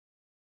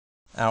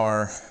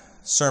Our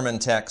sermon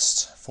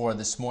text for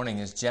this morning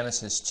is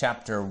Genesis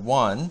chapter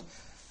 1.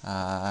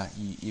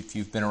 If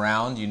you've been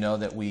around, you know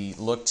that we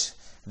looked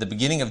at the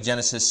beginning of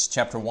Genesis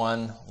chapter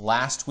 1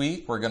 last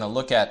week. We're going to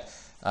look at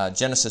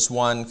Genesis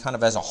 1 kind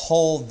of as a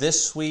whole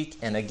this week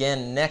and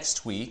again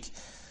next week.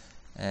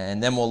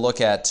 And then we'll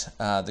look at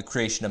the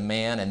creation of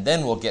man, and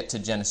then we'll get to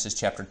Genesis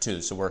chapter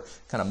 2. So we're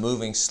kind of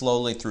moving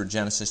slowly through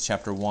Genesis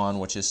chapter 1,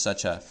 which is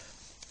such a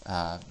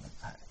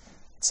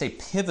say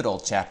pivotal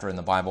chapter in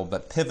the Bible,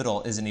 but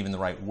pivotal isn't even the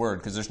right word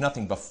because there's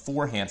nothing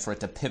beforehand for it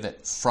to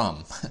pivot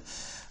from.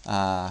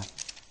 I'm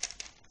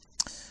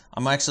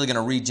actually going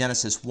to read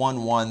Genesis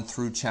 1:1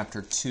 through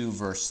chapter 2,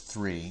 verse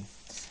 3.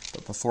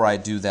 But before I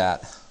do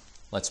that,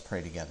 let's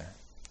pray together.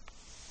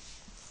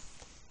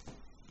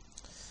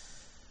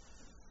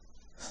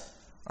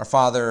 Our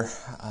Father,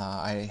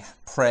 I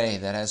pray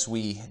that as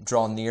we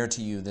draw near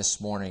to you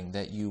this morning,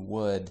 that you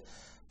would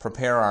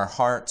prepare our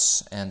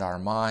hearts and our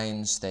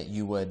minds, that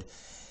you would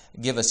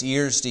give us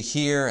ears to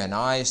hear and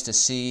eyes to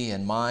see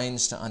and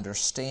minds to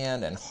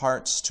understand and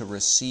hearts to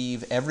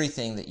receive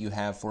everything that you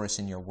have for us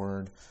in your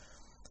word.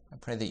 I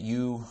pray that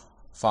you,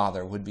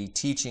 Father, would be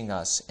teaching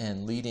us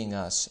and leading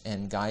us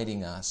and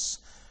guiding us.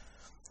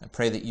 I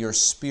pray that your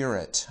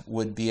Spirit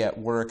would be at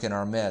work in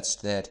our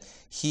midst, that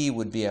he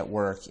would be at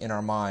work in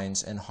our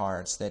minds and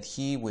hearts, that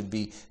he would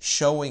be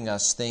showing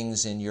us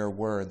things in your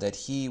word, that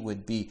he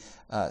would be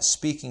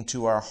speaking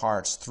to our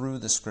hearts through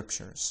the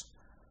Scriptures.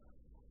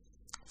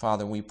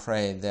 Father, we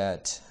pray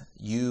that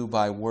you,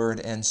 by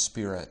word and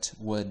Spirit,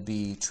 would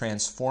be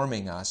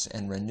transforming us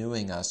and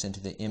renewing us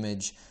into the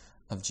image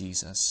of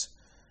Jesus.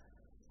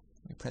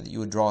 We pray that you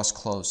would draw us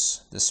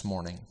close this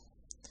morning.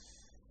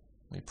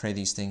 We pray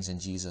these things in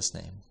Jesus'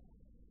 name.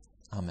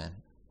 Amen.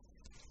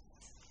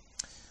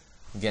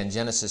 Again,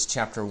 Genesis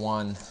chapter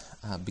 1,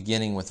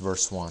 beginning with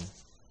verse 1.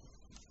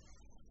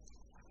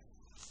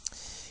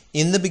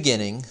 In the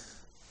beginning,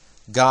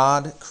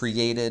 God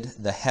created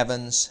the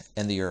heavens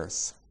and the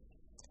earth.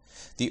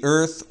 The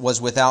earth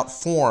was without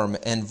form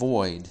and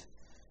void,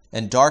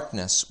 and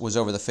darkness was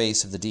over the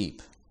face of the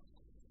deep.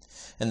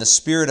 And the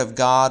Spirit of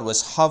God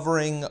was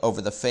hovering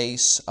over the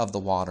face of the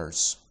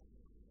waters.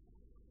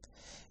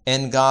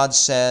 And God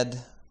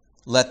said,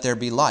 "Let there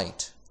be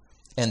light,"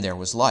 and there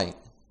was light.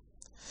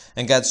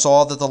 And God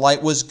saw that the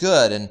light was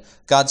good, and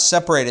God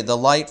separated the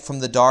light from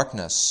the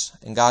darkness.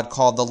 And God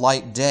called the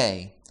light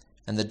day,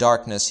 and the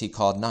darkness he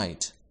called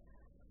night.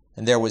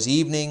 And there was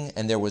evening,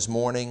 and there was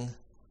morning,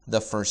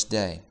 the first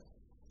day.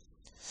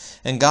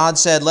 And God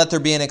said, "Let there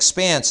be an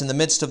expanse in the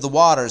midst of the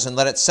waters, and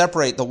let it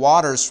separate the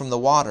waters from the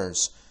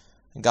waters."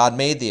 And God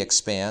made the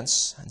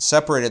expanse, and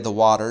separated the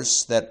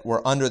waters that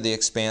were under the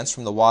expanse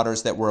from the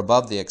waters that were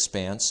above the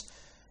expanse.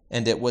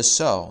 And it was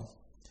so.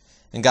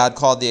 And God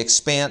called the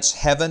expanse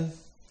heaven,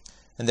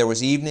 and there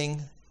was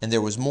evening, and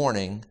there was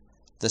morning,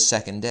 the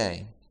second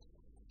day.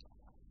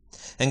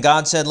 And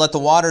God said, "Let the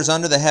waters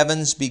under the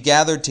heavens be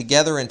gathered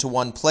together into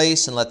one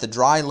place, and let the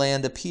dry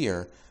land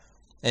appear."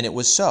 And it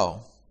was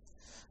so.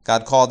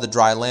 God called the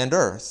dry land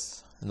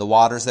earth, and the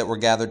waters that were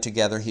gathered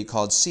together he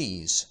called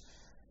seas.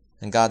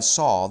 And God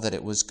saw that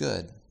it was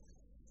good.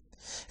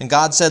 And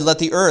God said, "Let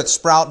the earth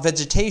sprout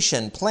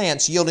vegetation,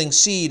 plants yielding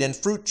seed, and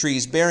fruit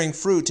trees bearing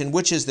fruit, in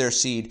which is their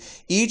seed,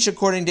 each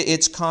according to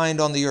its kind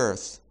on the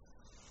earth."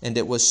 And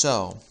it was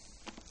so.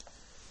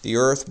 The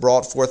earth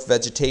brought forth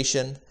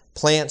vegetation,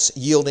 plants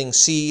yielding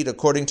seed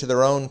according to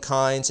their own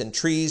kinds, and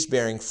trees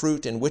bearing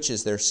fruit, in which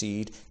is their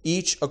seed,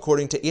 each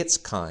according to its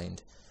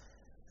kind.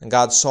 And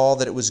God saw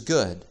that it was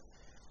good.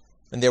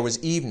 And there was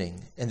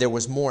evening, and there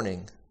was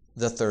morning,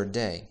 the third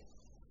day.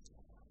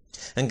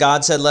 And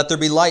God said, "Let there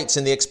be lights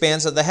in the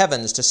expanse of the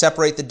heavens to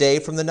separate the day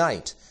from the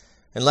night.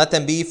 And let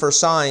them be for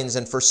signs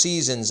and for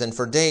seasons and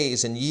for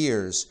days and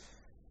years.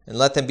 And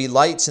let them be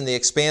lights in the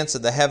expanse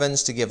of the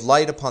heavens to give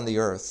light upon the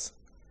earth."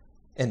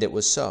 And it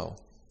was so.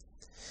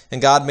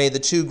 And God made the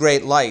two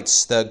great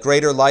lights, the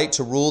greater light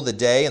to rule the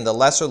day, and the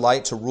lesser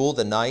light to rule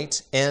the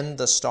night, and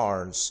the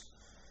stars.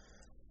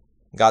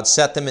 God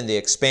set them in the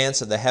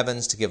expanse of the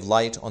heavens to give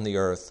light on the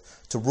earth,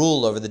 to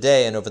rule over the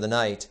day and over the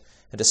night,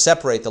 and to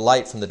separate the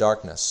light from the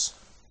darkness.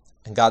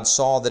 And God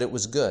saw that it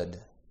was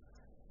good.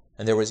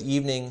 And there was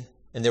evening,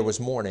 and there was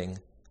morning,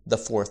 the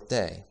fourth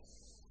day.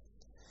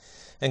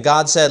 And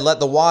God said,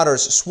 "Let the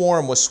waters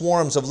swarm with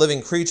swarms of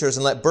living creatures,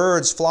 and let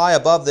birds fly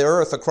above the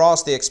earth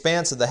across the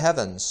expanse of the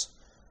heavens."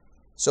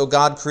 So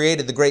God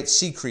created the great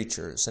sea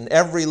creatures, and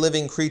every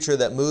living creature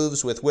that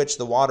moves, with which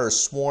the waters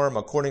swarm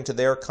according to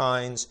their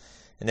kinds,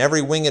 and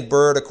every winged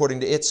bird according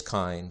to its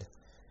kind.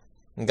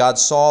 And God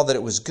saw that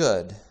it was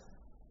good.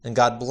 And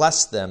God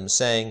blessed them,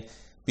 saying,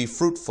 "Be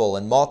fruitful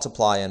and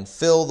multiply, and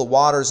fill the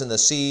waters and the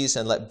seas,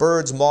 and let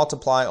birds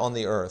multiply on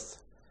the earth."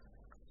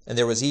 And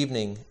there was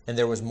evening, and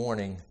there was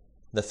morning,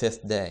 the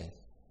fifth day.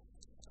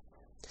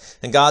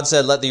 And God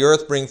said, "Let the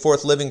earth bring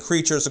forth living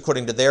creatures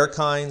according to their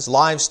kinds,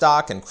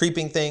 livestock and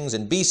creeping things,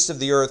 and beasts of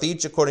the earth,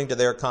 each according to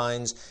their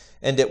kinds."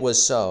 And it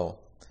was so.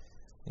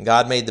 And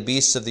God made the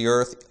beasts of the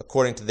earth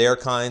according to their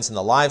kinds, and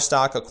the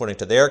livestock according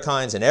to their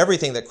kinds, and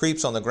everything that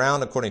creeps on the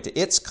ground according to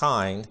its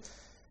kind.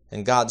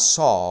 And God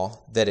saw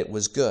that it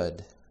was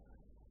good.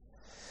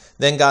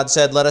 Then God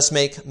said, "Let us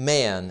make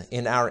man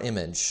in our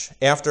image,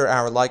 after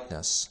our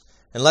likeness,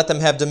 and let them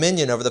have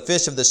dominion over the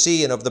fish of the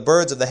sea, and over the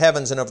birds of the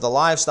heavens, and over the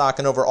livestock,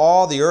 and over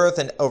all the earth,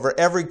 and over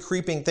every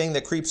creeping thing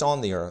that creeps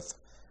on the earth."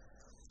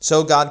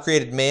 So God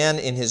created man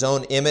in his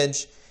own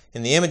image.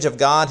 In the image of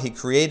God he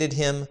created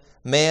him,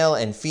 male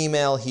and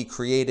female he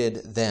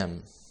created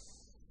them.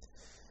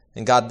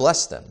 And God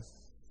blessed them.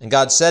 And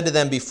God said to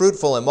them, "Be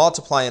fruitful and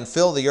multiply and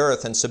fill the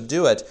earth and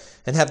subdue it,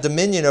 and have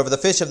dominion over the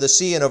fish of the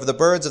sea and over the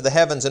birds of the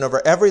heavens and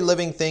over every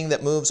living thing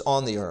that moves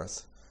on the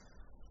earth."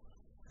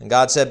 And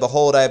God said,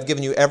 "Behold, I have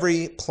given you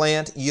every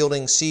plant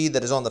yielding seed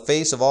that is on the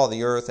face of all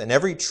the earth, and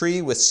every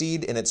tree with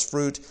seed in its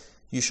fruit,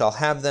 you shall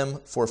have them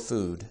for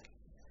food.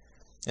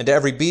 And to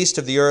every beast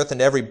of the earth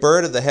and every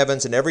bird of the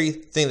heavens and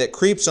everything that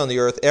creeps on the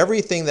earth,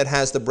 everything that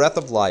has the breath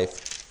of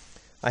life,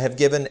 I have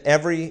given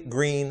every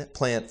green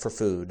plant for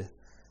food."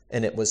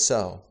 And it was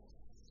so.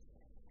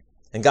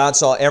 And God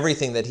saw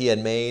everything that he had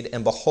made,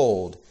 and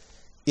behold,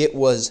 it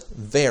was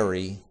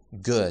very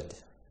good.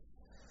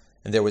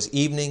 And there was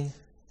evening,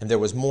 and there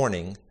was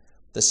morning,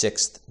 the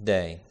sixth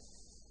day.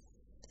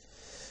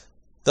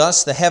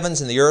 Thus the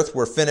heavens and the earth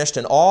were finished,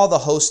 and all the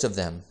host of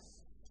them.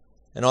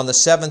 And on the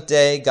seventh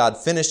day God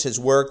finished his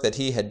work that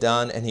he had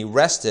done, and he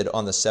rested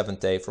on the seventh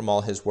day from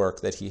all his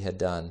work that he had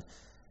done.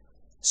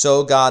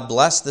 So God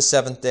blessed the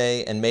seventh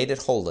day and made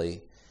it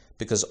holy,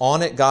 because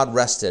on it God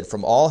rested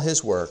from all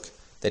his work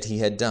that he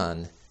had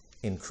done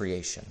in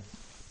creation.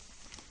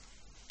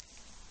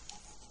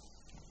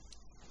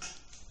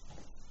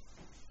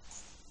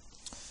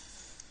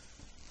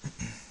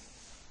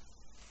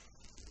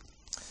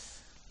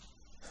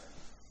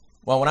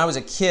 Well, when I was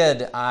a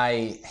kid,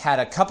 I had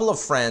a couple of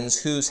friends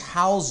whose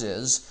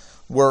houses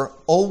were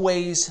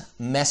always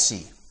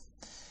messy.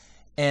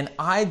 And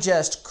I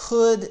just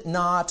could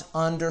not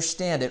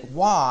understand it.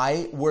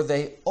 Why were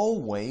they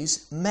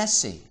always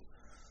messy?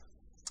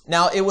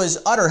 Now, it was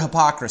utter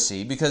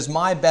hypocrisy because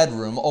my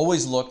bedroom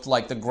always looked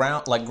like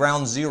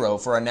ground zero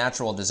for a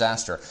natural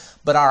disaster.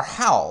 But our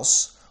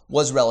house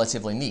was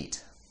relatively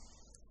neat.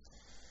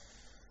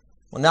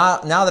 Well,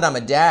 now that I'm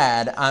a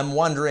dad, I'm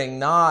wondering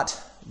not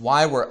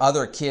why were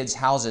other kids'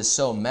 houses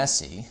so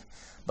messy,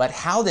 but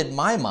how did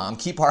my mom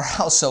keep our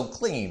house so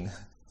clean?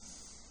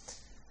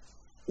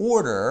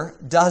 Order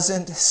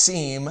doesn't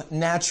seem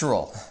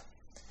natural.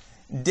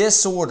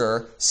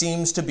 Disorder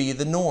seems to be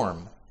the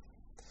norm.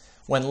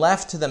 When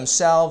left to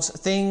themselves,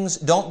 things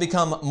don't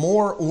become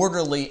more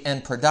orderly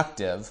and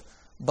productive,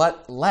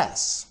 but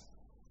less.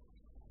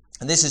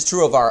 And this is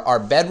true of our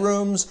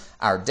bedrooms,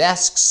 our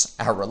desks,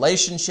 our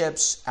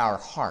relationships, our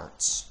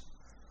hearts.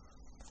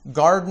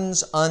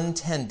 Gardens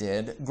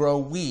untended grow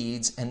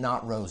weeds and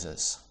not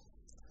roses.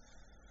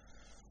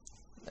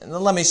 And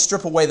let me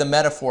strip away the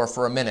metaphor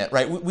for a minute,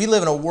 right? We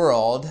live in a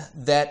world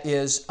that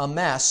is a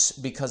mess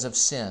because of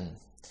sin.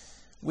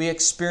 We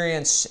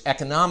experience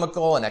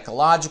economical and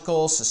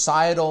ecological,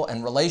 societal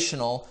and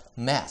relational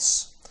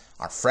mess.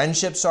 Our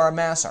friendships are a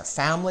mess, our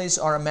families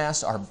are a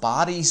mess, our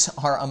bodies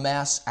are a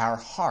mess, our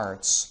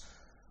hearts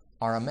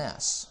are a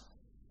mess.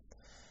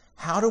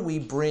 How do we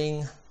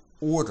bring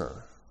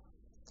order?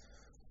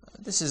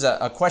 This is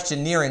a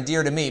question near and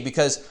dear to me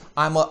because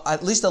I'm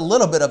at least a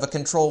little bit of a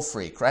control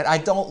freak, right? I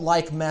don't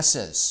like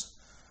messes.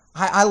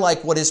 I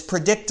like what is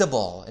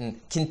predictable and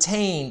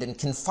contained and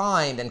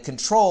confined and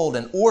controlled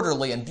and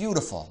orderly and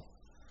beautiful.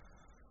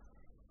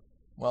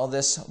 Well,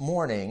 this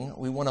morning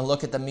we want to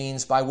look at the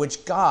means by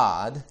which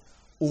God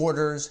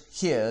orders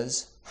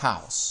his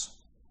house.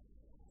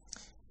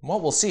 And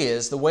what we'll see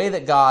is the way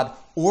that God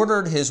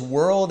ordered his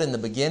world in the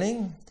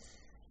beginning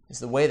is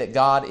the way that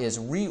God is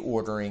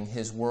reordering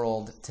his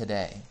world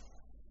today.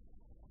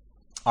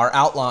 Our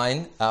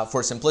outline,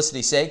 for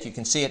simplicity's sake, you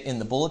can see it in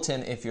the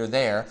bulletin if you're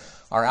there.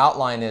 Our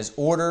outline is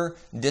order,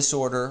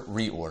 disorder,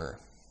 reorder.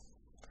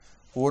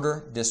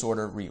 Order,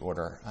 disorder,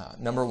 reorder.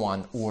 Number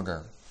one,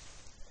 order.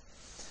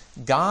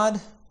 God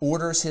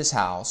orders his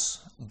house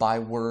by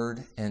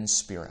word and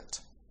spirit.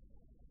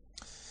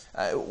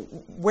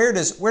 Where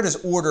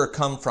does order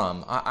come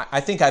from? I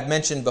think I've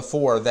mentioned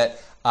before that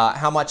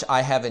how much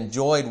I have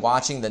enjoyed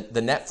watching the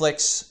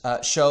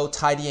Netflix show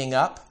Tidying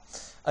Up.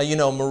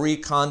 Marie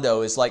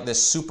Kondo is like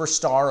this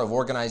superstar of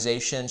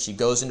organization. She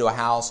goes into a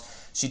house.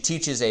 She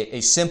teaches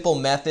a simple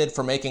method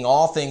for making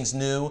all things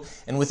new.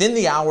 And within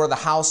the hour, the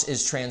house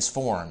is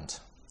transformed.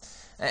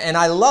 And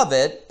I love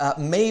it,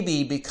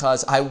 maybe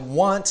because I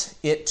want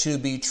it to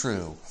be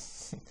true.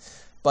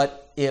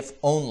 But if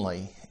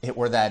only it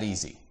were that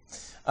easy.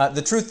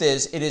 The truth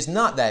is, it is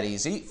not that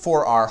easy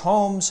for our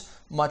homes,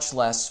 much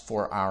less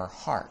for our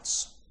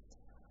hearts.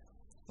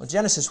 Well,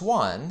 Genesis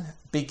 1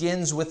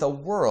 begins with a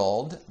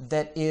world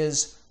that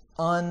is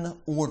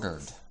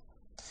unordered.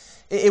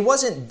 It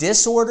wasn't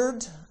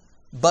disordered,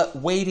 but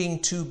waiting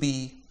to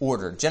be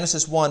ordered.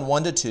 Genesis 1,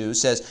 1-2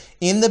 says,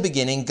 "In the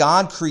beginning,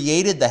 God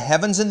created the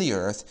heavens and the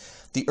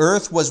earth. The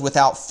earth was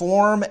without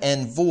form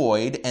and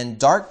void, and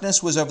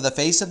darkness was over the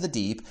face of the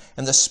deep,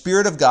 and the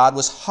Spirit of God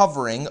was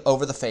hovering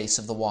over the face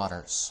of the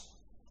waters."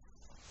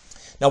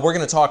 Now, we're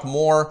going to talk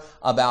more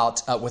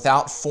about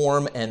without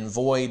form and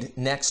void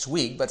next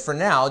week, but for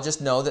now, just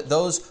know that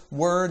those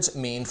words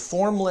mean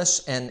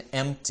formless and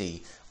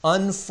empty,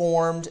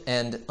 unformed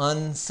and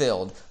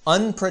unfilled,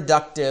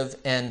 unproductive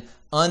and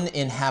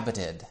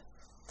uninhabited.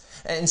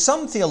 And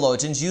some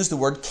theologians use the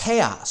word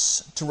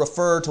chaos to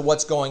refer to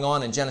what's going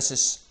on in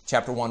Genesis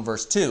chapter 1,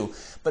 verse 2,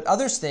 but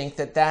others think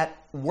that that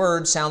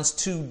word sounds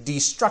too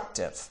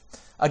destructive.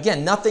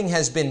 Again, nothing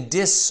has been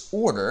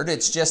disordered,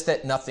 it's just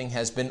that nothing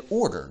has been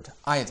ordered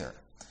either.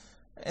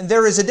 And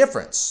there is a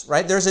difference,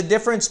 right? There's a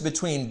difference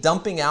between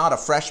dumping out a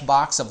fresh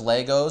box of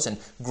Legos and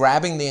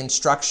grabbing the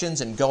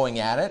instructions and going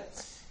at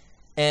it,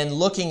 and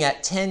looking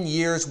at 10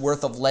 years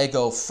worth of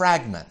Lego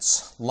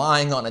fragments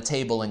lying on a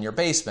table in your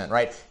basement,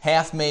 right?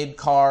 Half-made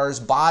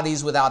cars,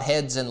 bodies without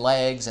heads and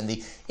legs, and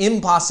the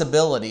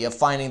impossibility of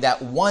finding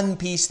that one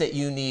piece that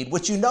you need,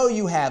 which you know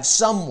you have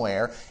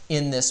somewhere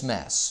in this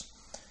mess.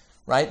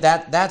 Right?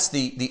 That's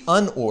the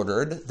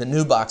unordered, the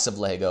new box of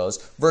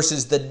Legos,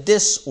 versus the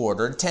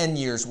disordered 10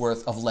 years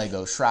worth of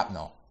Lego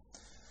shrapnel.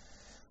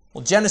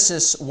 Well,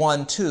 Genesis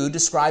 1:2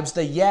 describes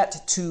the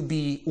yet to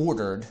be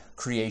ordered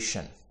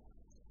creation.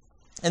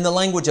 And the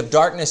language of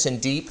darkness and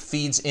deep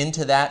feeds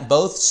into that.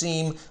 Both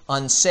seem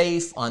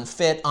unsafe,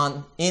 unfit,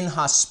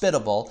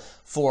 inhospitable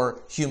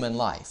for human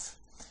life.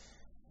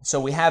 So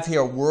we have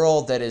here a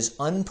world that is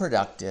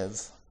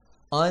unproductive,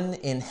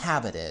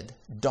 uninhabited,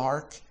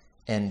 dark,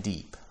 and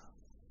deep.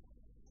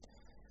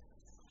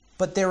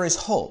 But there is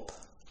hope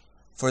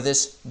for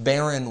this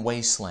barren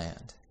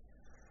wasteland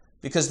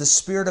because the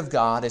Spirit of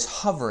God is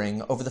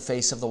hovering over the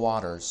face of the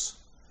waters.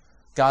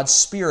 God's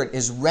Spirit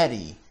is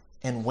ready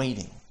and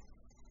waiting.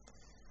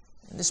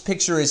 And this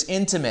picture is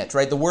intimate,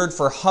 right? The word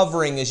for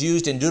hovering is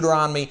used in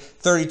Deuteronomy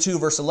 32,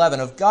 verse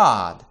 11 of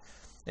God.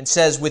 It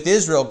says, with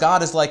Israel,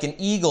 God is like an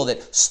eagle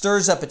that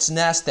stirs up its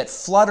nest, that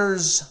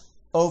flutters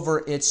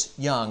over its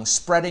young,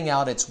 spreading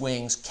out its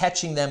wings,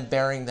 catching them,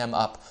 bearing them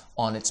up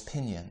on its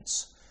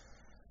pinions.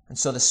 And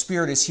so the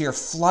Spirit is here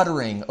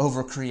fluttering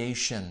over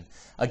creation,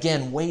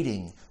 again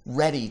waiting,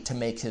 ready to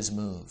make his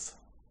move.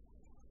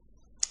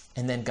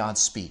 And then God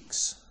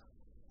speaks,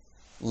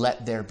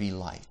 "Let there be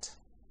light."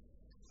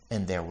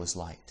 And there was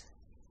light.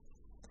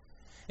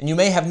 And you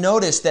may have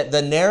noticed that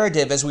the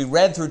narrative as we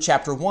read through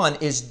chapter 1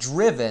 is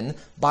driven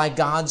by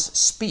God's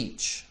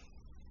speech.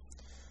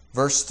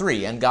 Verse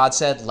 3, and God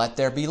said, "Let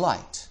there be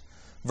light."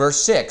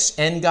 Verse 6,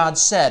 and God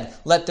said,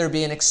 "Let there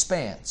be an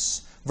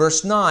expanse."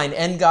 Verse 9,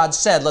 and God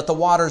said, "Let the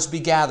waters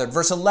be gathered."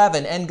 Verse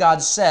 11, and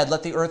God said,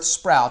 "Let the earth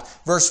sprout."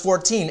 Verse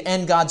 14,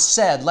 and God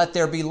said, "Let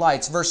there be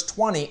lights." Verse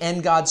 20,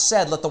 and God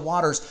said, "Let the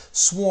waters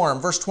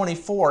swarm." Verse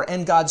 24,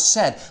 and God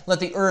said, "Let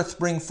the earth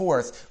bring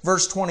forth."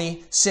 Verse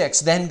 26,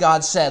 then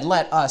God said,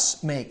 "Let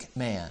us make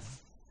man."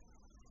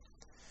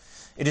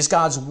 It is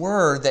God's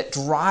word that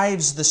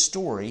drives the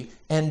story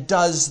and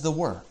does the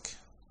work.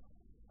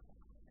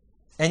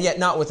 And yet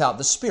not without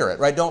the Spirit,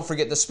 right? Don't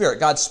forget the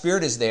Spirit. God's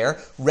Spirit is there,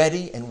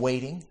 ready and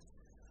waiting.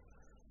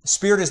 The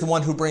Spirit is the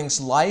one who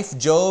brings life.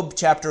 Job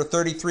chapter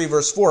 33,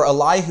 verse 4,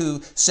 Elihu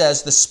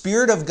says, "The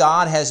Spirit of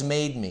God has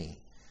made me,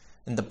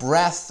 and the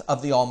breath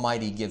of the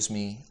Almighty gives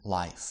me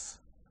life."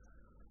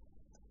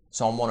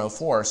 Psalm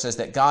 104 says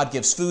that God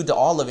gives food to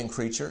all living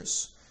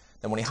creatures,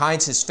 that when he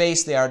hides his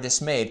face, they are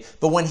dismayed.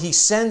 But when he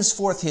sends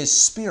forth his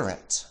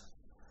Spirit,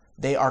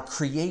 they are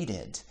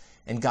created,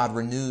 and God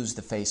renews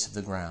the face of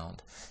the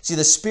ground. See,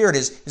 the Spirit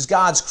is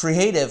God's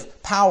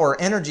creative power,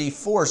 energy,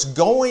 force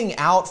going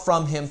out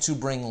from him to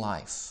bring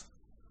life.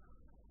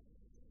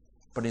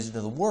 But it is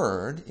the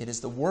Word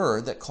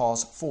that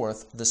calls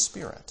forth the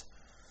Spirit.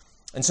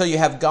 And so you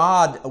have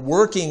God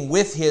working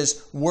with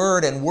his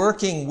Word and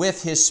working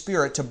with his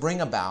Spirit to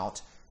bring about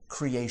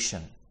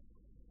creation.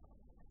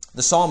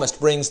 The psalmist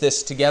brings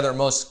this together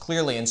most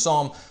clearly in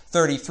Psalm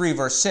 33,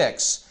 verse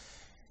 6.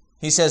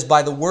 He says,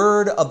 "By the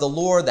word of the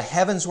Lord the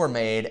heavens were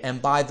made,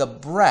 and by the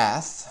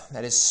breath,"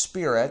 that is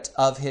Spirit,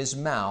 "of his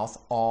mouth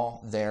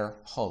all their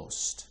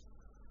host."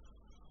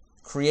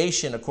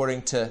 Creation,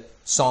 according to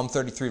Psalm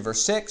 33,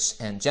 verse 6,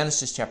 and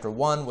Genesis chapter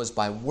 1, was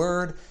by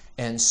word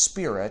and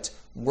Spirit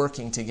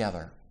working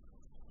together.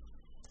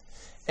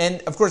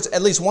 And, of course,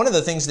 at least one of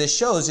the things this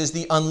shows is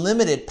the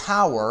unlimited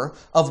power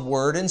of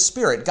Word and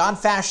Spirit. God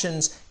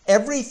fashions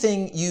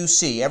everything you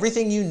see,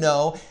 everything you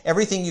know,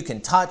 everything you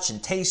can touch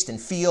and taste and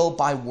feel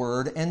by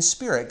Word and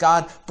Spirit.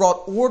 God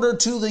brought order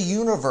to the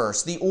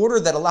universe, the order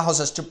that allows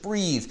us to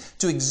breathe,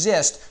 to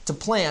exist, to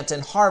plant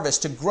and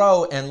harvest, to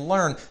grow and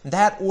learn.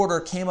 That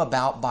order came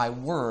about by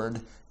Word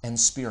and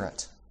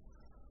Spirit.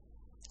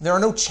 There are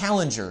no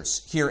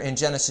challengers here in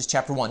Genesis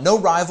chapter 1. No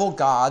rival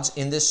gods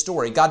in this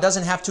story. God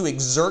doesn't have to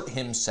exert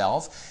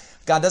himself.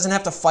 God doesn't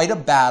have to fight a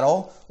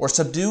battle or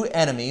subdue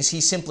enemies. He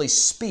simply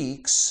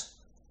speaks,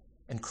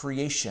 and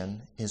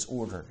creation is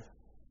ordered.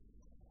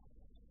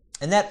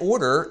 And that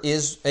order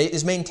is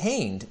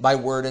maintained by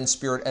Word and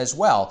Spirit as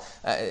well.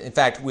 In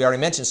fact, we already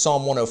mentioned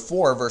Psalm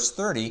 104, verse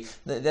 30.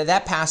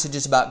 That passage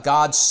is about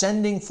God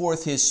sending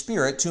forth his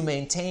Spirit to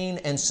maintain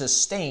and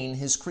sustain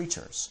his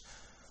creatures.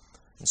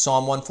 In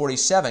Psalm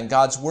 147,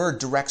 God's word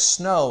directs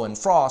snow and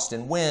frost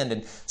and wind.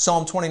 And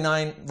Psalm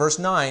 29, verse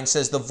 9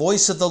 says, the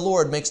voice of the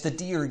Lord makes the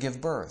deer give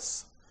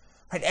birth.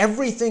 Right?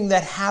 Everything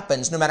that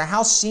happens, no matter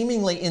how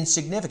seemingly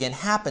insignificant,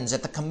 happens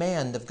at the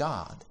command of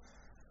God.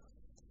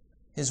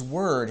 His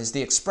word is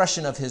the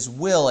expression of His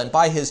will, and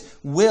by His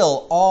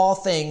will, all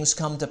things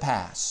come to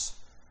pass.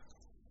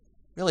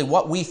 Really,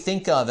 what we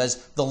think of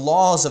as the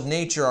laws of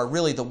nature are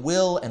really the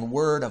will and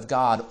word of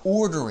God,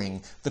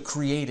 ordering the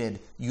created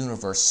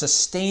universe,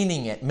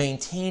 sustaining it,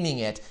 maintaining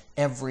it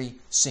every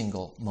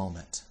single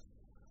moment.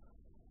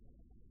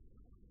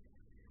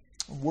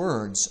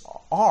 Words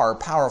are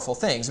powerful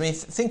things. I mean,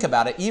 think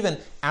about it. Even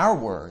our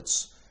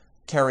words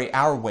carry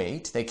our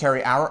weight. They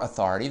carry our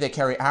authority. They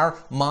carry our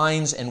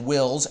minds and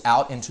wills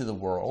out into the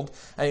world.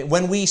 I mean,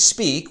 when we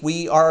speak,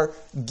 we are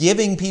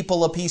giving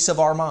people a piece of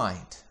our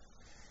mind,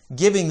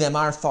 giving them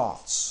our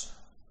thoughts.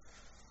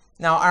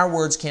 Now, our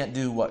words can't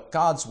do what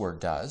God's word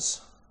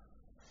does.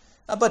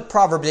 But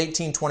Proverbs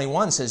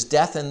 18:21 says,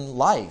 death and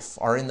life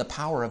are in the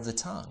power of the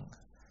tongue.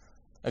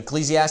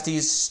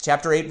 Ecclesiastes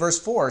chapter 8, verse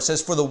 4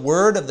 says, for the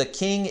word of the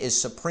king is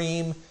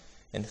supreme,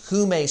 and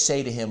who may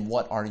say to him,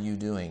 what are you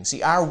doing?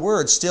 See, our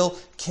words still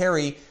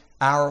carry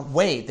our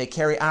weight. They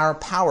carry our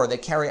power. They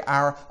carry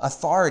our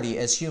authority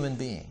as human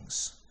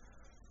beings.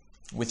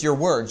 With your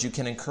words, you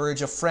can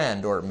encourage a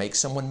friend or make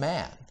someone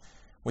mad.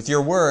 With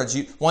your words,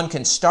 one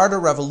can start a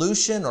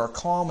revolution or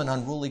calm an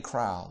unruly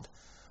crowd.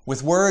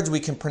 With words, we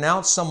can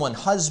pronounce someone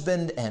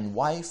husband and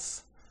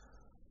wife.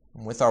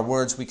 And with our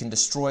words, we can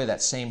destroy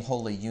that same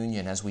holy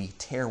union as we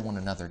tear one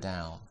another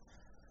down.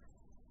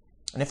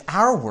 And if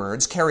our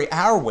words carry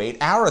our weight,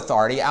 our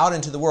authority out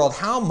into the world,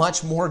 how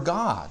much more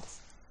God?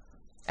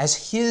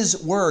 As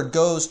His word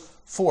goes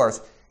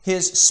forth,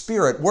 His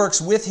Spirit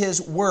works with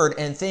His word,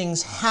 and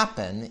things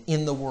happen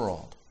in the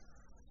world.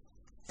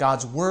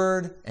 God's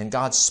word and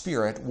God's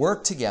Spirit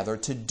work together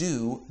to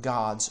do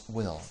God's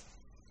will.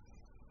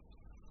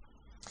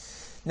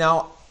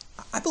 Now,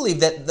 I believe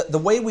that the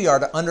way we are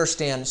to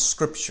understand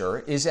Scripture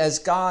is as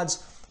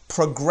God's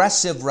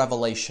progressive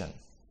revelation,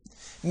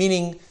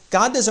 meaning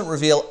God doesn't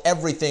reveal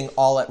everything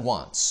all at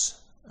once.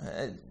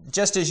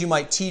 Just as you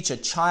might teach a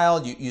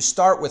child, you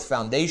start with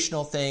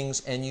foundational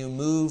things and you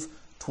move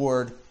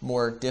toward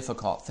more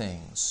difficult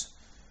things.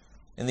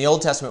 In the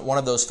Old Testament, one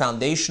of those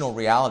foundational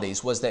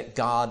realities was that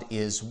God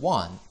is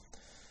one.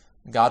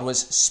 God was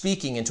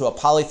speaking into a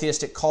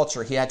polytheistic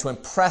culture. He had to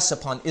impress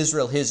upon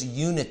Israel His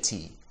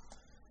unity.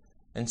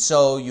 And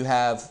so you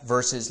have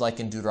verses like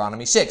in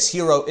Deuteronomy 6,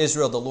 Hear, O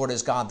Israel, the Lord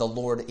is God, the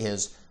Lord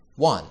is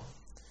one.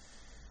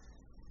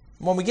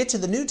 When we get to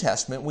the New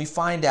Testament, we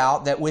find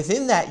out that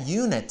within that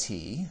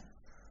unity,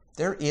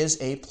 there is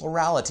a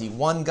plurality,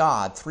 one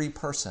God, three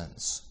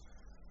persons.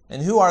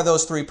 And who are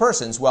those three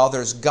persons? Well,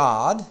 there's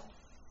God,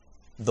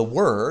 the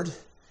Word,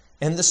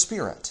 and the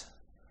Spirit,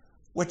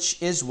 which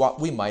is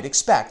what we might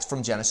expect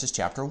from Genesis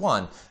chapter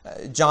 1.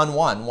 John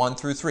 1, 1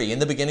 through 3. In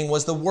the beginning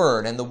was the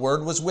Word, and the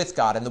Word was with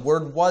God, and the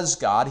Word was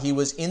God. He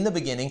was in the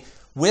beginning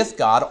with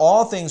God.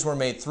 All things were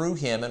made through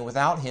Him, and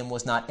without Him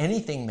was not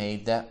anything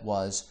made that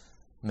was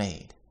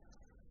made.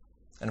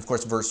 And of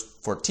course, verse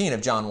 14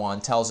 of John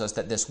 1 tells us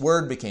that this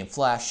Word became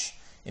flesh,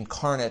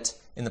 incarnate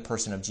in the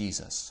person of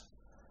Jesus.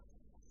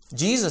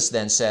 Jesus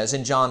then says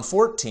in John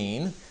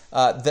 14,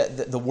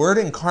 the Word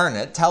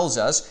incarnate tells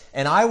us,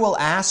 and I will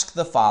ask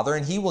the Father,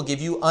 and He will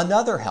give you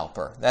another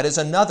helper, that is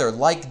another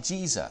like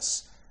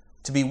Jesus,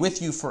 to be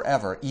with you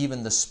forever,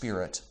 even the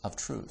Spirit of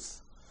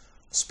truth.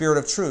 The Spirit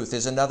of truth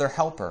is another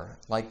helper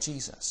like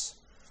Jesus.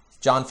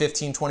 John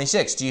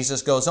 15:26,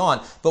 Jesus goes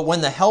on, but when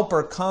the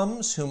Helper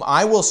comes, whom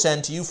I will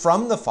send to you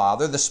from the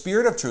Father, the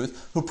Spirit of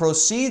truth, who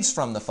proceeds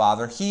from the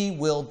Father, He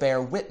will bear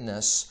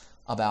witness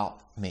about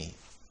me.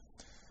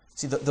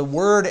 See, the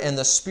Word and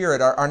the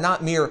Spirit are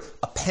not mere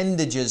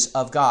appendages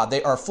of God.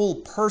 They are full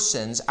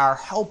persons, our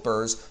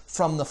helpers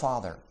from the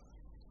Father.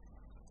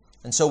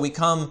 And so we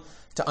come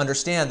to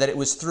understand that it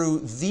was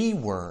through the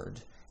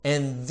Word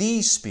and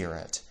the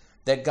Spirit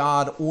that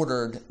God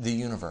ordered the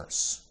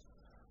universe.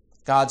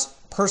 God's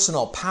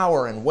personal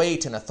power and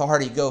weight and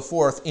authority go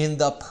forth in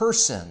the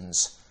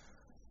persons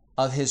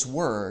of His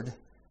Word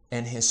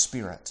and His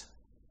Spirit.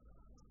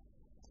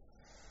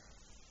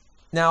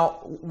 Now,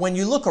 when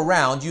you look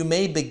around, you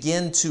may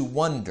begin to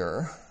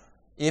wonder,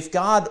 if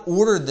God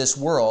ordered this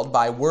world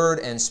by Word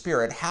and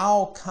Spirit,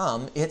 how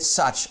come it's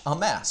such a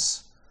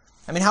mess?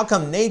 I mean, how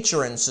come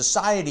nature and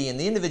society and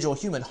the individual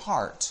human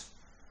heart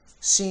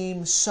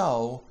seem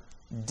so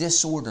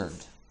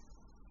disordered?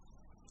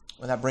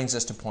 Well, that brings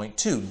us to point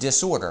 2,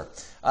 disorder.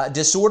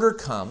 Disorder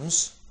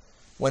comes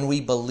when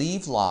we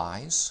believe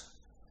lies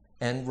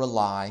and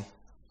rely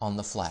on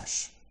the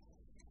flesh.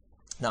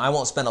 Now, I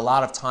won't spend a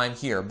lot of time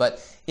here,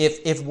 but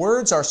if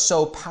words are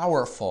so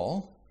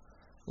powerful,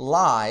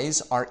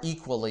 lies are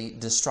equally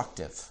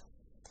destructive.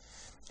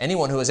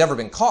 Anyone who has ever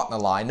been caught in a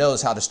lie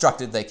knows how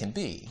destructive they can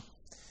be.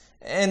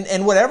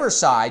 And whatever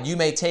side you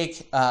may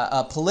take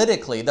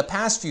politically, the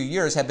past few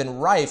years have been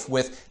rife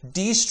with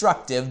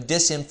destructive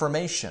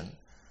disinformation,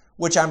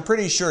 which I'm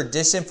pretty sure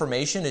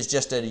disinformation is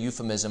just a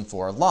euphemism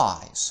for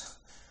lies.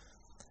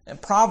 And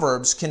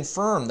Proverbs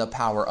confirm the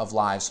power of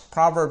lies.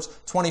 Proverbs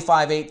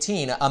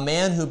 25:18, a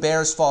man who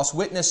bears false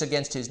witness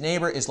against his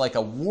neighbor is like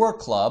a war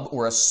club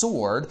or a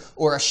sword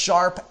or a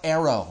sharp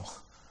arrow.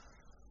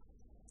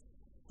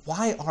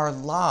 Why are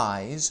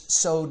lies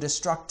so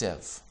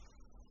destructive?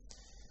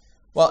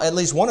 Well, at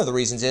least one of the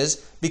reasons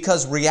is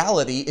because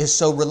reality is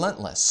so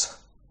relentless.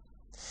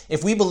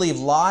 If we believe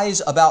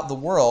lies about the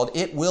world,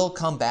 it will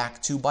come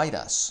back to bite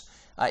us.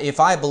 If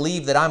I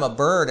believe that I'm a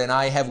bird and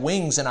I have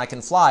wings and I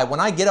can fly, when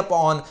I get up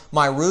on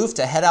my roof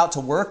to head out to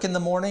work in the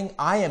morning,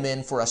 I am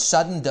in for a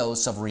sudden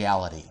dose of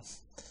reality.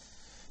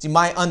 See,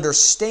 my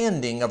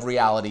understanding of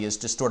reality is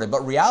distorted,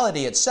 but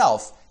reality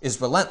itself is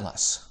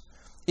relentless.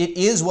 It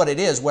is what it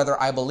is, whether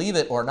I believe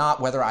it or not,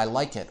 whether I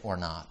like it or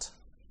not.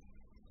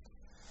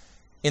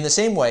 In the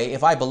same way,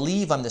 if I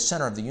believe I'm the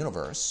center of the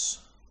universe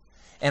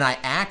and I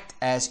act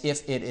as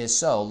if it is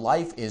so,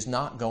 life is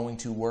not going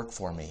to work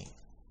for me.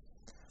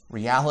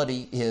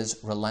 Reality is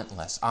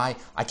relentless. I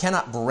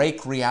cannot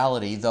break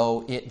reality,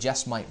 though it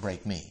just might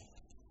break me.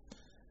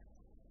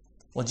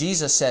 Well,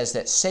 Jesus says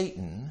that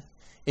Satan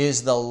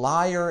is the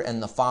liar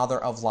and the father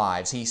of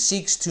lies. He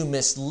seeks to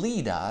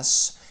mislead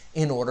us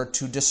in order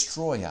to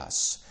destroy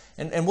us.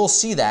 And we'll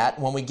see that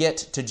when we get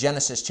to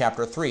Genesis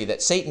chapter 3,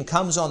 that Satan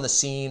comes on the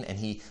scene and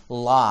he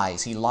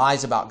lies. He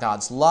lies about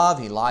God's love.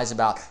 He lies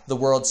about the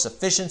world's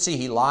sufficiency.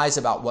 He lies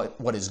about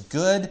what is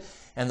good.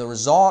 And the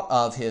result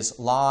of his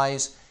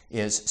lies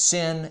is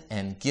sin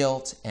and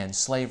guilt and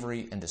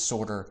slavery and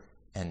disorder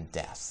and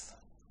death.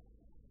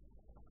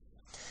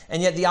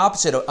 And yet the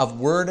opposite of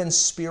word and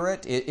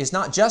spirit is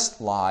not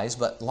just lies,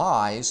 but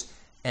lies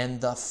and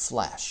the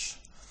flesh.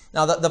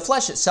 Now, the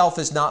flesh itself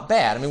is not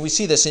bad. I mean, we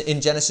see this in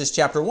Genesis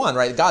chapter 1,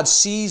 right? God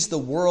sees the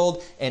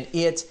world and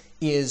it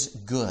is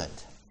good.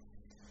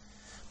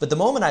 But the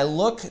moment I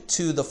look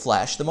to the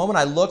flesh, the moment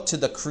I look to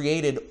the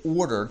created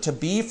order to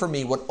be for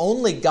me what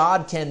only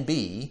God can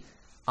be,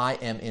 I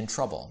am in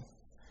trouble.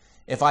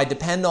 If I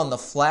depend on the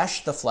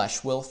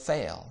flesh will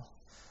fail.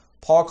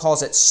 Paul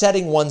calls it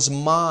setting one's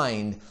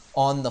mind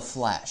on the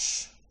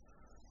flesh.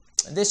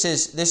 There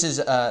is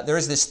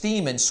this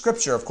theme in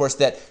Scripture, of course,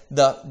 that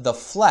the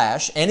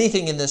flesh,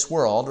 anything in this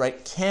world,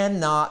 right,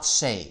 cannot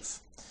save.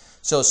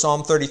 So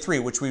Psalm 33,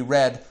 which we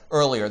read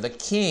earlier, the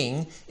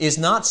king is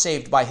not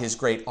saved by his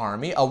great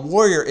army. A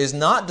warrior is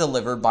not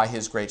delivered by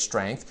his great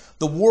strength.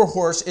 The war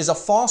horse is a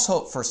false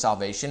hope for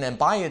salvation, and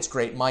by its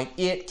great might,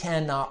 it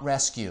cannot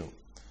rescue.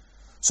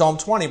 Psalm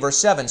 20, verse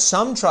 7,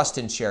 some trust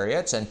in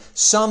chariots and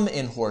some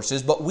in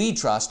horses, but we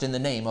trust in the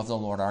name of the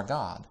Lord our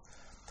God.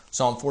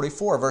 Psalm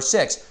 44, verse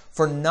 6,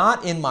 for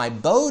not in my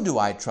bow do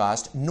I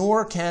trust,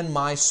 nor can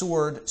my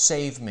sword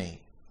save me.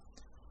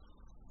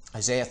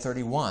 Isaiah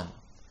 31,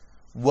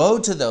 woe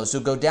to those who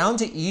go down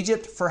to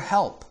Egypt for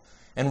help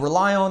and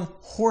rely on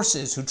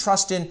horses, who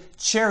trust in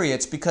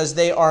chariots because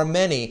they are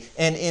many,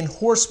 and in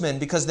horsemen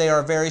because they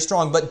are very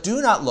strong, but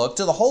do not look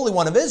to the Holy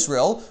One of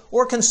Israel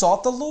or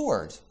consult the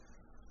Lord.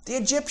 The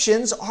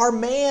Egyptians are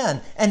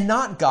man and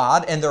not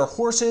God, and their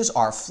horses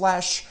are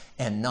flesh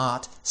and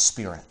not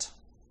spirit.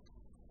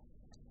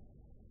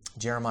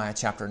 Jeremiah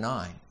chapter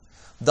 9.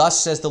 Thus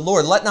says the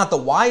Lord, let not the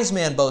wise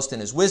man boast in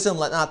his wisdom,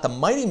 let not the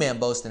mighty man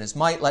boast in his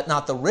might, let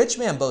not the rich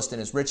man boast in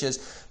his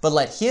riches, but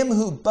let him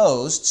who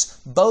boasts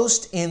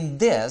boast in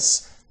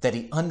this, that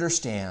he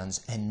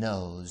understands and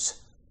knows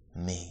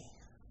me.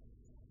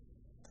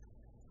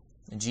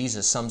 And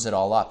Jesus sums it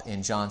all up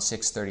in John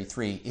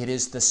 6:33. It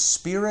is the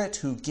Spirit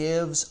who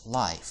gives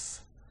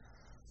life.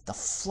 The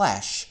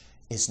flesh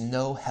is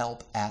no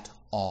help at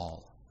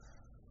all.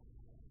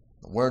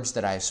 The words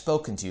that I have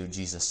spoken to you,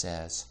 Jesus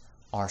says,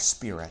 are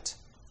spirit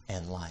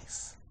and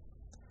life.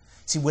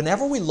 See,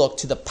 whenever we look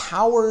to the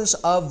powers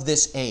of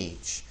this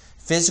age,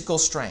 physical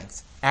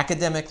strength,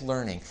 academic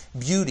learning,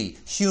 beauty,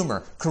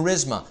 humor,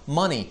 charisma,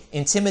 money,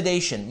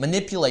 intimidation,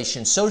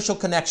 manipulation, social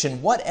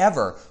connection,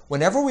 whatever,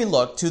 whenever we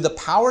look to the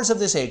powers of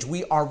this age,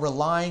 we are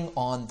relying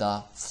on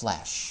the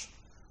flesh.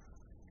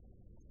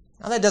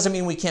 Now, that doesn't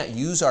mean we can't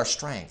use our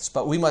strengths,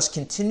 but we must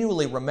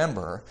continually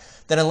remember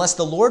that unless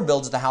the Lord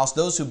builds the house,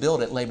 those who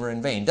build it labor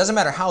in vain. Doesn't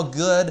matter how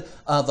good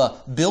of a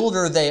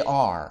builder they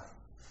are.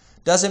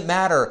 Doesn't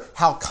matter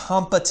how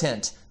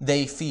competent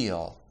they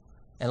feel.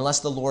 Unless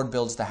the Lord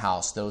builds the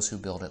house, those who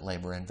build it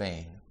labor in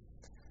vain.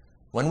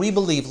 When we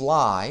believe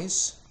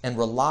lies and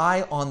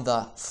rely on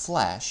the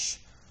flesh,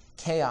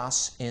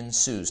 chaos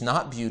ensues.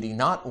 Not beauty,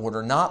 not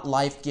order, not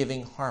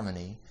life-giving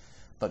harmony,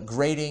 but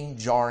grating,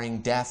 jarring,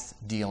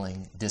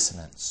 death-dealing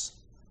dissonance.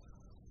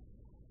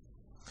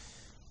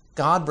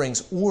 God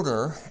brings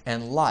order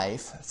and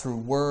life through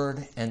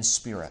word and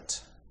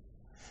spirit.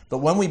 But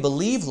when we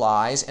believe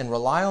lies and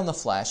rely on the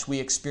flesh, we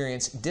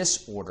experience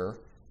disorder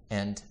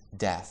and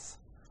death.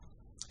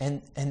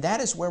 And that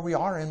is where we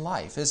are in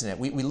life, isn't it?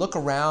 We look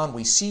around,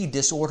 we see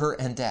disorder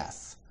and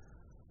death.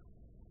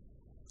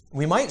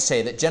 We might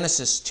say that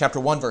Genesis chapter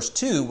 1, verse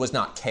 2 was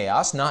not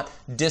chaos, not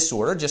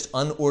disorder, just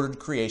unordered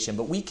creation,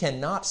 but we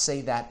cannot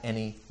say that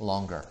any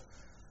longer.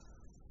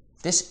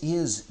 This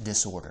is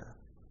disorder.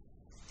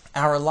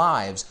 Our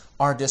lives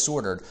are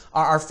disordered.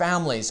 Our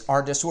families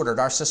are disordered.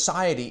 Our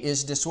society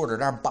is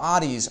disordered. Our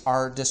bodies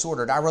are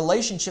disordered. Our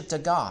relationship to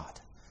God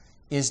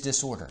is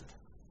disordered.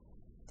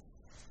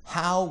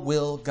 How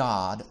will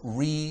God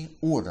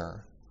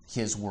reorder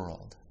His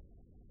world?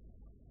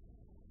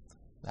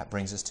 That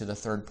brings us to the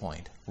third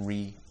point,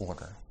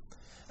 reorder.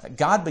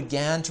 God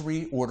began to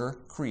reorder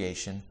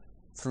creation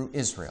through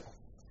Israel.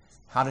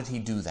 How did He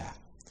do that?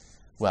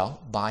 Well,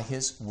 by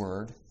His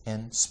Word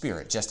and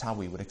Spirit, just how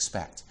we would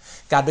expect.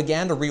 God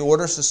began to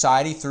reorder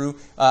society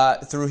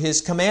through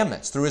His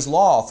commandments, through His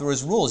law, through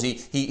His rules.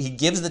 He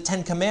gives the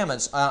 10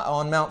 Commandments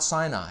on Mount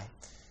Sinai.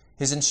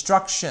 His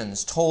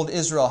instructions told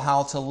Israel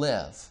how to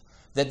live,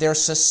 that their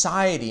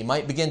society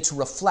might begin to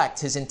reflect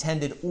His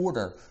intended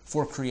order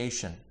for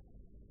creation.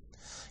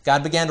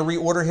 God began to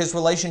reorder His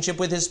relationship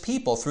with His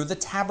people through the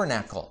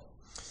tabernacle.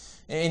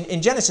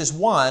 In Genesis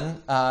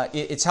 1,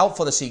 it's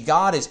helpful to see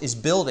God is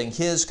building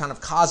His kind of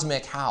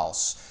cosmic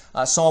house.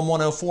 Psalm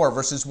 104,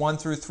 verses 1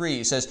 through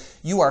 3 says,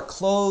 "You are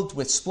clothed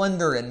with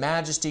splendor and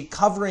majesty,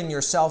 covering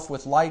yourself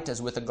with light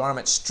as with a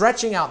garment,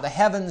 stretching out the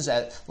heavens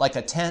like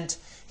a tent.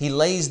 He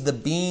lays the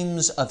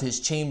beams of His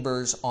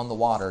chambers on the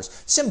waters."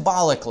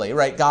 Symbolically,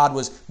 right, God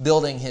was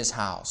building His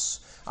house.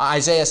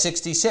 Isaiah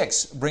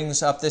 66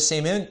 brings up this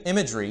same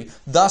imagery.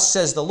 "Thus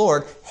says the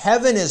Lord,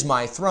 heaven is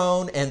my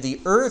throne and the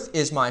earth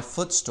is my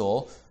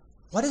footstool.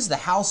 What is the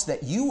house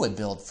that you would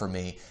build for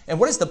me? And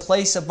what is the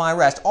place of my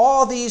rest?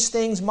 All these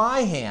things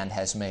my hand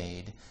has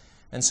made.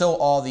 And so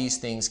all these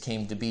things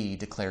came to be,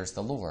 declares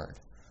the Lord."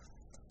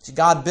 See,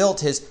 God built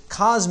His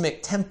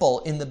cosmic temple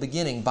in the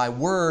beginning by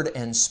word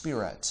and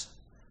spirit.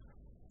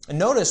 And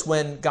notice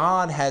when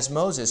God has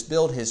Moses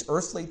build his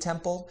earthly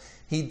temple,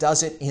 He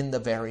does it in the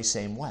very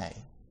same way.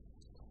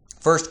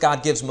 First,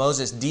 God gives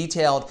Moses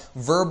detailed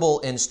verbal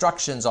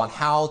instructions on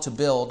how to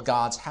build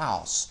God's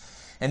house.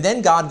 And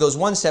then God goes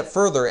one step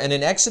further, and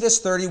in Exodus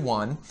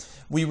 31,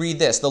 we read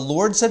this: "The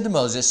Lord said to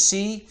Moses,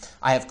 See,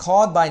 I have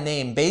called by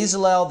name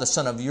Bezalel, the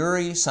son of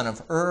Uri, son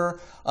of Ur,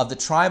 of the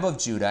tribe of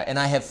Judah, and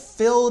I have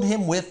filled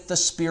him with the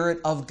Spirit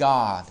of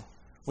God,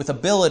 with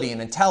ability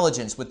and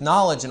intelligence, with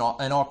knowledge and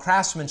all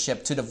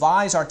craftsmanship, to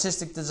devise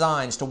artistic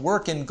designs, to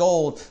work in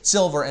gold,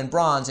 silver, and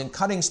bronze, in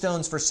cutting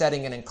stones for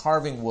setting, and in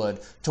carving wood,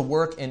 to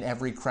work in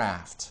every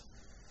craft."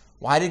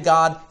 Why did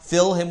God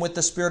fill him with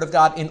the Spirit of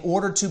God? In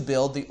order to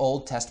build the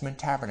Old Testament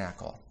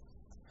tabernacle.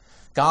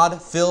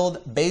 God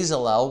filled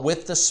Bezalel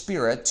with the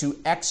Spirit to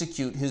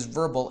execute His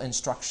verbal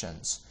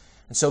instructions.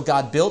 And so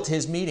God built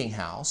His meeting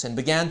house and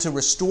began to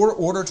restore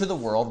order to the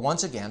world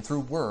once again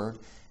through Word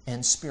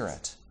and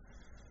Spirit.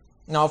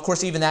 Now, of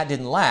course, even that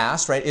didn't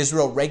last, right?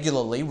 Israel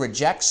regularly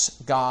rejects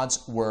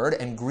God's Word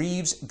and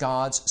grieves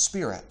God's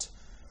Spirit.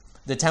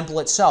 The temple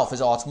itself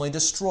is ultimately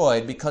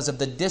destroyed because of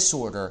the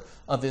disorder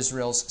of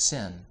Israel's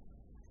sin.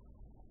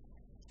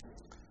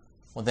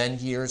 Well, then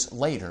years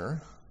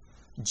later,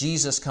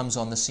 Jesus comes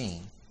on the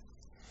scene.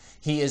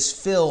 He is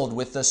filled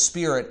with the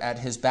Spirit at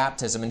His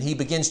baptism, and He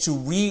begins to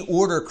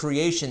reorder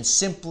creation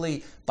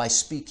simply by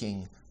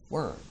speaking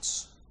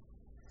words.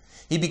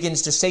 He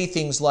begins to say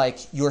things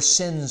like, "Your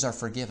sins are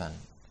forgiven,"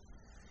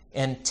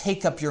 and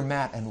 "Take up your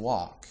mat and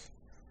walk,"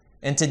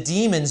 and to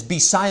demons, "Be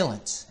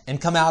silent and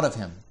come out of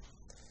him."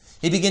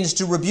 He begins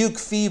to rebuke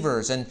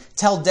fevers and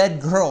tell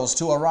dead girls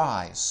to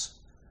arise.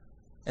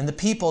 And the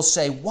people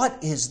say,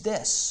 "What is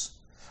this?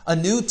 A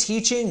new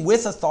teaching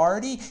with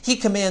authority? He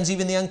commands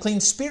even the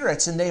unclean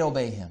spirits and they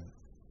obey Him."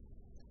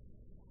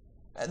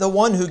 The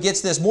one who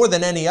gets this more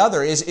than any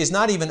other is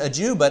not even a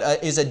Jew,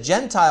 but is a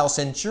Gentile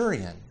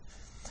centurion.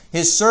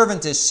 His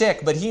servant is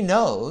sick, but he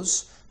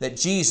knows that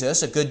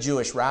Jesus, a good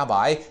Jewish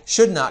rabbi,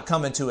 should not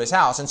come into his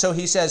house. And so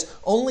he says,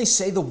 "Only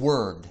say the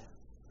word,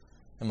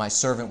 and my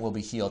servant will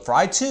be healed. For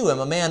I too am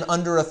a man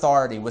under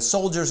authority, with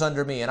soldiers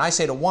under me. And I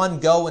say to one,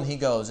 go, and he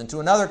goes. And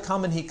to another,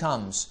 come, and he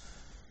comes.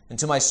 And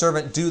to my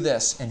servant, do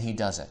this, and he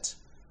does it."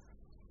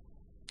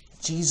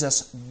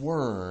 Jesus'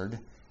 word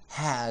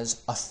has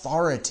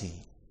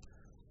authority.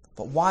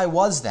 But why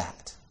was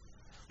that?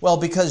 Well,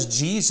 because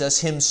Jesus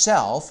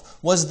Himself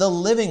was the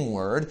living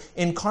Word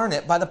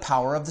incarnate by the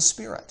power of the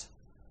Spirit.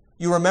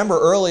 You remember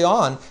early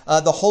on,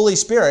 the Holy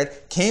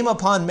Spirit came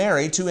upon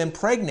Mary to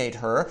impregnate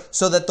her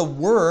so that the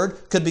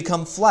Word could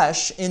become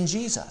flesh in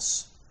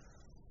Jesus.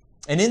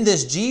 And in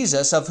this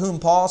Jesus, of whom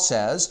Paul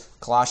says,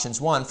 Colossians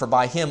 1, "For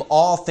by Him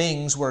all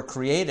things were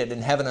created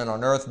in heaven and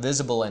on earth,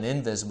 visible and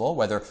invisible,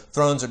 whether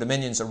thrones or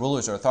dominions or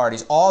rulers or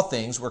authorities, all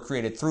things were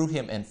created through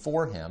Him and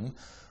for Him."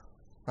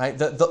 Right?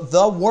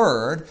 The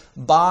Word,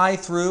 by,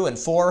 through, and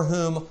for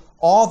whom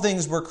all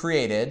things were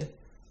created,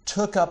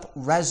 took up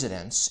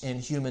residence in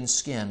human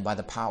skin by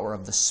the power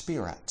of the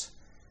Spirit.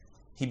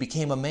 He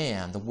became a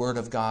man, the Word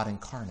of God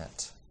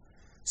incarnate.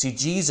 See,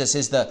 Jesus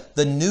is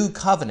the new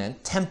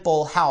covenant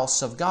temple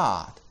house of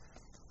God,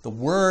 the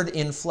Word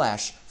in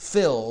flesh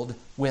filled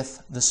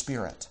with the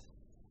Spirit.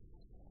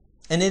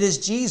 And it is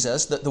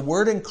Jesus, the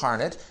Word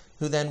incarnate,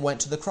 who then went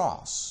to the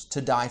cross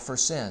to die for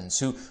sins,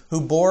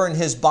 who bore in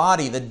his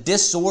body the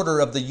disorder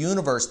of the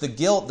universe, the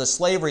guilt, the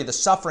slavery, the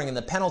suffering, and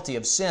the penalty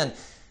of sin,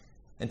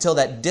 until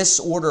that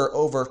disorder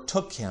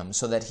overtook him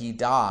so that he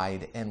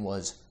died and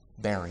was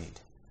buried.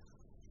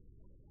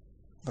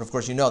 But of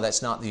course, you know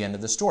that's not the end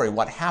of the story.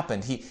 What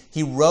happened?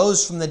 He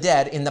rose from the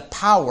dead in the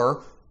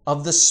power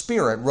of the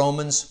Spirit,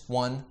 Romans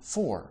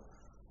 1:4.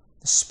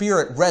 The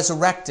Spirit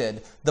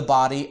resurrected the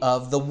body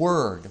of the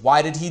Word.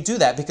 Why did he do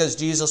that? Because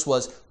Jesus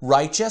was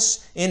righteous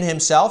in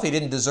himself. He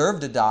didn't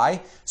deserve to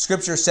die.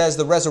 Scripture says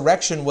the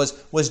resurrection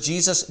was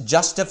Jesus'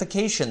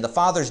 justification, the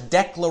Father's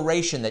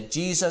declaration that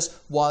Jesus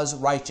was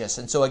righteous.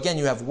 And so again,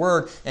 you have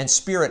Word and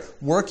Spirit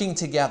working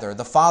together.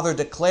 The Father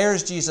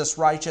declares Jesus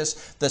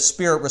righteous. The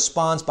Spirit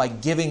responds by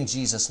giving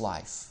Jesus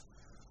life.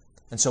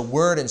 And so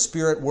Word and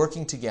Spirit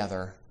working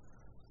together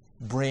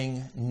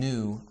bring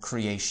new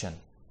creation.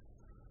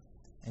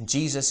 And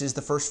Jesus is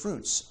the first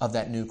fruits of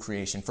that new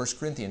creation, 1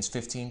 Corinthians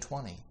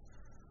 15:20.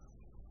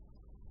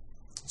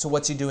 So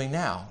what's he doing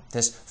now?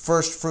 This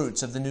first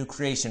fruits of the new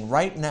creation.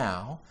 Right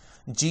now,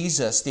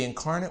 Jesus, the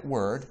incarnate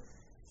Word,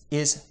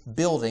 is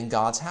building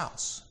God's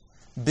house,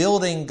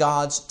 building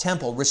God's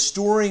temple,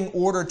 restoring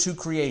order to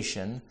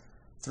creation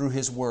through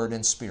his Word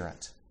and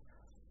Spirit.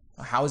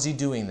 How is he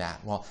doing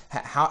that? Well,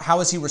 how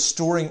is he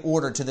restoring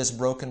order to this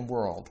broken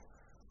world?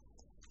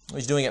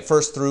 He's doing it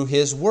first through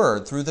his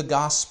word, through the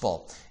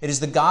gospel. It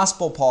is the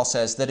gospel, Paul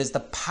says, that is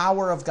the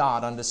power of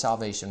God unto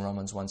salvation,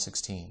 Romans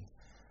 1:16.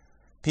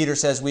 Peter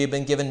says we have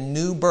been given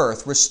new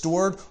birth,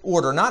 restored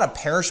order, not of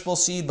perishable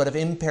seed, but of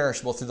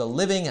imperishable, through the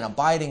living and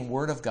abiding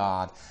word of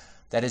God.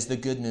 That is the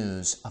good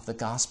news of the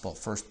gospel,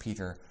 1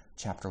 Peter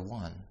chapter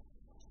 1.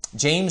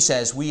 James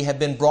says we have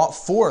been brought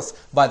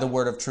forth by the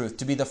word of truth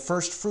to be the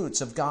first fruits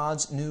of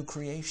God's new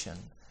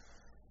creation.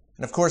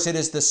 And of course, it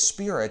is the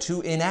Spirit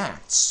who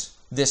enacts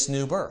this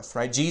new birth,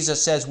 right?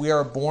 Jesus says we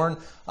are born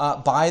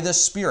by the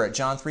Spirit,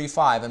 John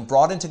 3:5, and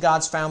brought into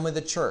God's family,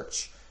 the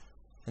church.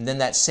 And then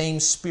that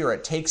same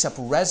Spirit takes up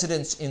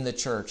residence in the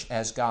church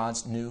as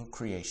God's new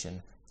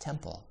creation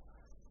temple.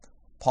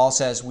 Paul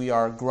says we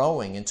are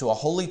growing into a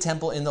holy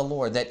temple in the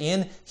Lord, that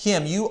in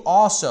him you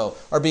also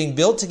are being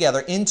built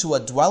together into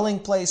a dwelling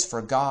place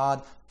for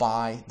God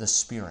by the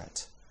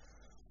Spirit.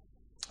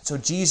 So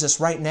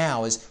Jesus right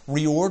now is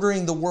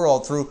reordering the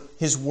world through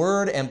his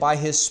word and by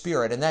his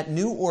Spirit. And that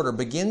new order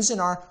begins in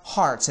our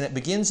hearts, and it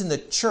begins in the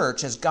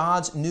church as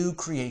God's new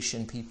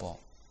creation people.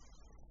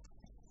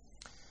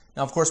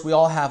 Now, of course, we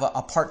all have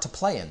a part to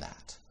play in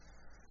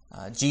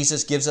that.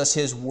 Jesus gives us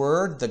his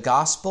word, the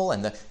gospel,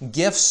 and the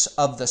gifts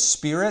of the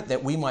Spirit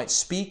that we might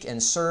speak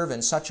and serve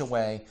in such a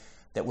way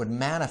that would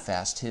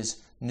manifest his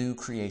new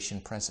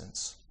creation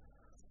presence.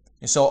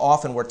 And so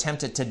often we're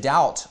tempted to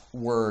doubt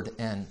word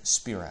and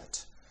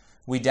Spirit.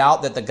 We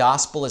doubt that the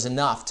gospel is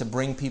enough to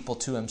bring people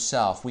to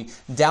himself. We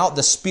doubt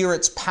the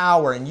Spirit's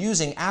power in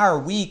using our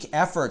weak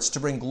efforts to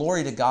bring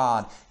glory to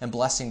God and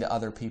blessing to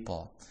other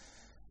people.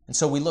 And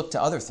so we look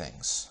to other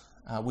things.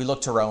 We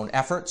look to our own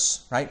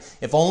efforts, right?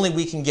 If only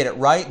we can get it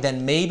right,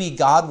 then maybe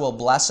God will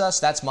bless us.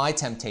 That's my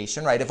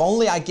temptation, right? If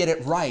only I get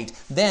it right,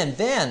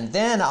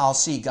 then I'll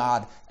see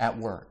God at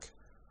work.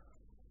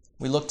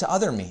 We look to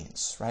other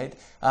means, right?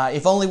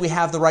 If only we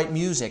have the right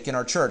music in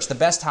our church, the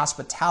best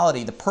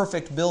hospitality, the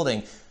perfect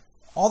building.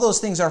 All those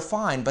things are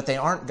fine, but they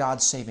aren't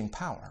God's saving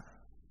power.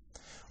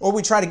 Or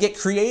we try to get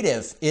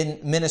creative in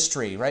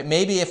ministry, right?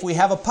 Maybe if we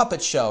have a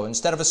puppet show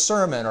instead of a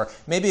sermon, or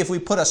maybe if we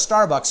put a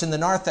Starbucks in the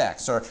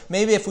narthex, or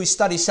maybe if we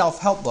study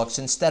self-help books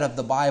instead of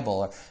the Bible,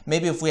 or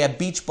maybe if we have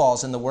beach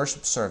balls in the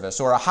worship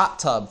service, or a hot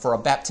tub for a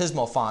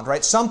baptismal font,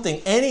 right?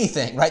 Something,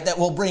 anything, right, that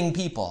will bring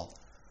people.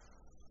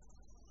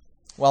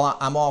 Well,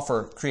 I'm all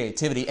for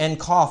creativity and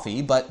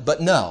coffee, but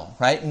no,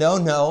 right?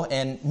 No,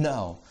 and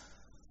no.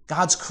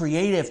 God's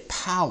creative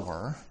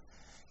power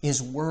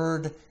is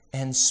word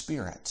and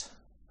Spirit.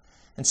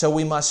 And so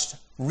we must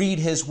read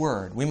his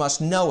word. We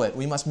must know it.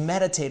 We must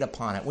meditate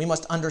upon it. We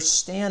must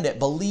understand it,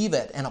 believe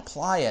it, and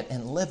apply it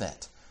and live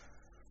it.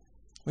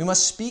 We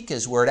must speak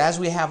his word as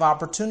we have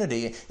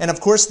opportunity. And of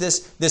course,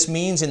 this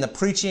means in the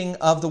preaching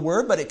of the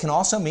word, but it can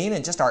also mean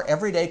in just our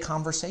everyday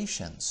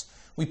conversations.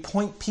 We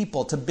point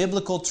people to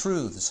biblical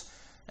truths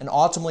and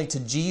ultimately to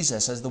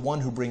Jesus as the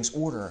one who brings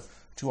order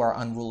to our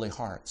unruly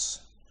hearts.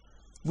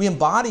 We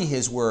embody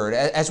his word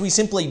as we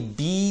simply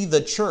be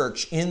the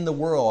church in the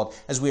world,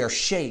 as we are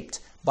shaped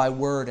by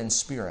word and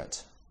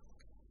Spirit.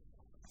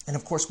 And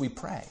of course we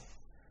pray,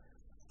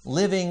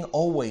 living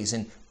always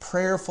in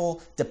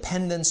prayerful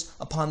dependence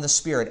upon the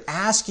Spirit,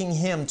 asking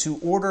him to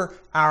order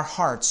our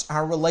hearts,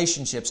 our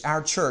relationships,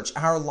 our church,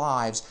 our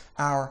lives,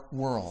 our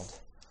world.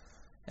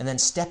 And then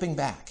stepping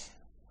back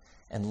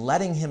and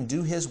letting him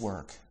do his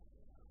work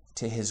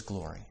to his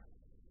glory.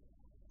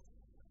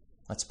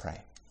 Let's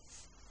pray.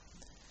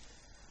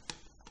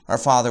 Our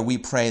Father, we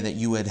pray that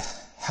you would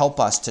help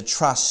us to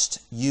trust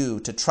you,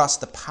 to trust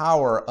the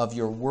power of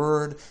your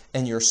word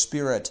and your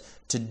Spirit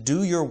to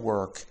do your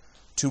work,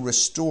 to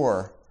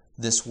restore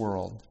this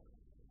world.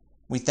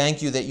 We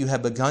thank you that you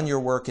have begun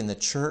your work in the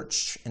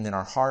church and in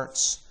our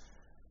hearts.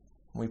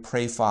 We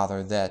pray,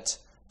 Father, that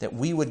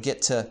we would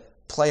get to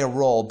play a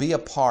role, be a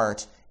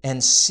part,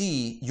 and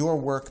see your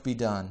work be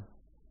done.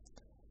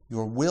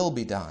 Your will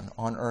be done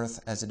on earth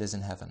as it is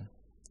in heaven.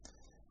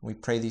 We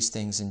pray these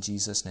things in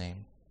Jesus'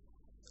 name.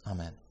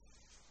 Amen.